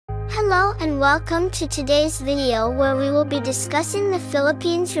Hello and welcome to today's video where we will be discussing the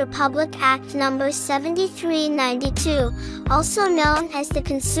Philippines Republic Act No. 7392, also known as the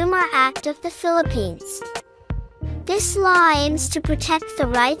Consumer Act of the Philippines. This law aims to protect the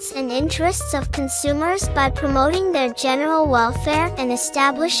rights and interests of consumers by promoting their general welfare and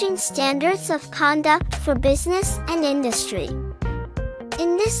establishing standards of conduct for business and industry.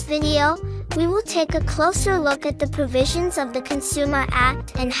 In this video, we will take a closer look at the provisions of the Consumer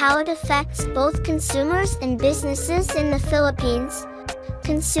Act and how it affects both consumers and businesses in the Philippines.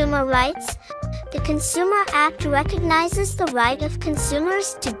 Consumer rights. The Consumer Act recognizes the right of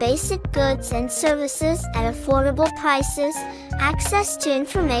consumers to basic goods and services at affordable prices, access to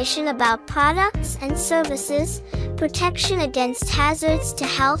information about products and services, protection against hazards to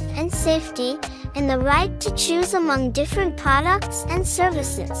health and safety, and the right to choose among different products and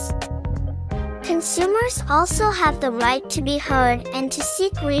services. Consumers also have the right to be heard and to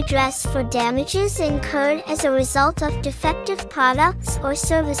seek redress for damages incurred as a result of defective products or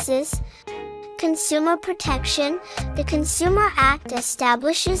services. Consumer protection. The Consumer Act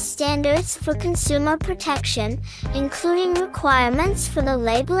establishes standards for consumer protection, including requirements for the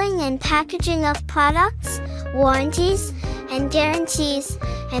labeling and packaging of products, warranties, and guarantees,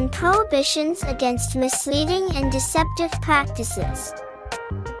 and prohibitions against misleading and deceptive practices.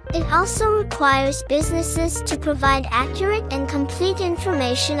 It also requires businesses to provide accurate and complete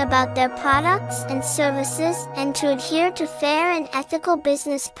information about their products and services and to adhere to fair and ethical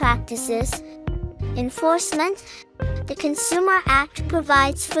business practices. Enforcement. The Consumer Act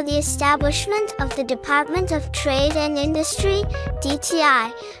provides for the establishment of the Department of Trade and Industry,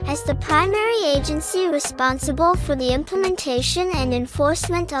 DTI, as the primary agency responsible for the implementation and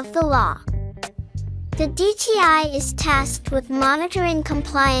enforcement of the law. The DTI is tasked with monitoring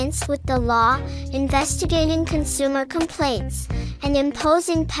compliance with the law, investigating consumer complaints, and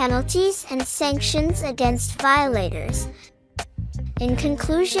imposing penalties and sanctions against violators. In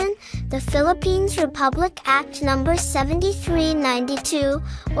conclusion, the Philippines Republic Act No. 7392,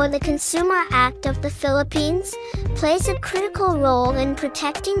 or the Consumer Act of the Philippines, plays a critical role in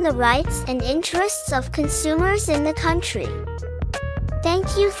protecting the rights and interests of consumers in the country.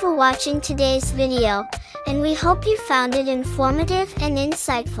 Thank you for watching today's video, and we hope you found it informative and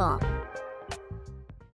insightful.